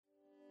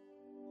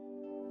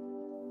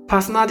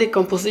Personality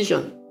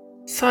composition.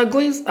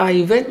 Sanguines are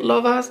event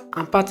lovers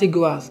and party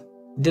goers.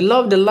 They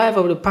love the life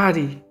of the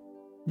party.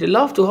 They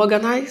love to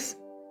organize.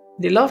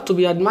 They love to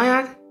be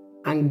admired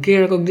and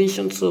gain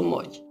recognition so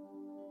much.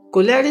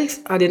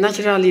 Cholerics are the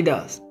natural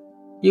leaders.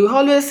 You will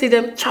always see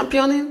them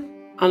championing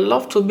and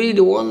love to be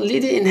the one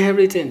leading in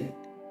everything.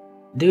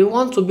 They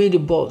want to be the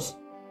boss.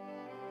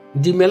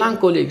 The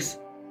melancholics.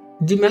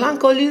 The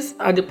melancholics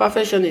are the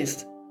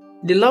perfectionists.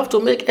 They love to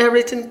make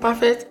everything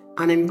perfect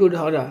and in good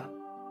order.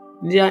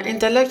 They are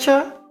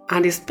intellectual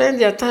and they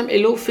spend their time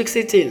alone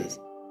fixing things.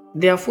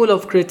 They are full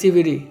of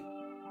creativity.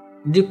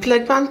 The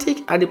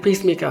phlegmatic are the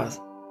peacemakers.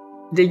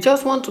 They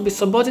just want to be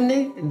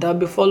subordinate than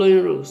be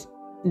following rules.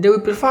 They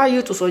will prefer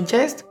you to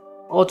suggest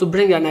or to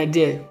bring an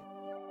idea.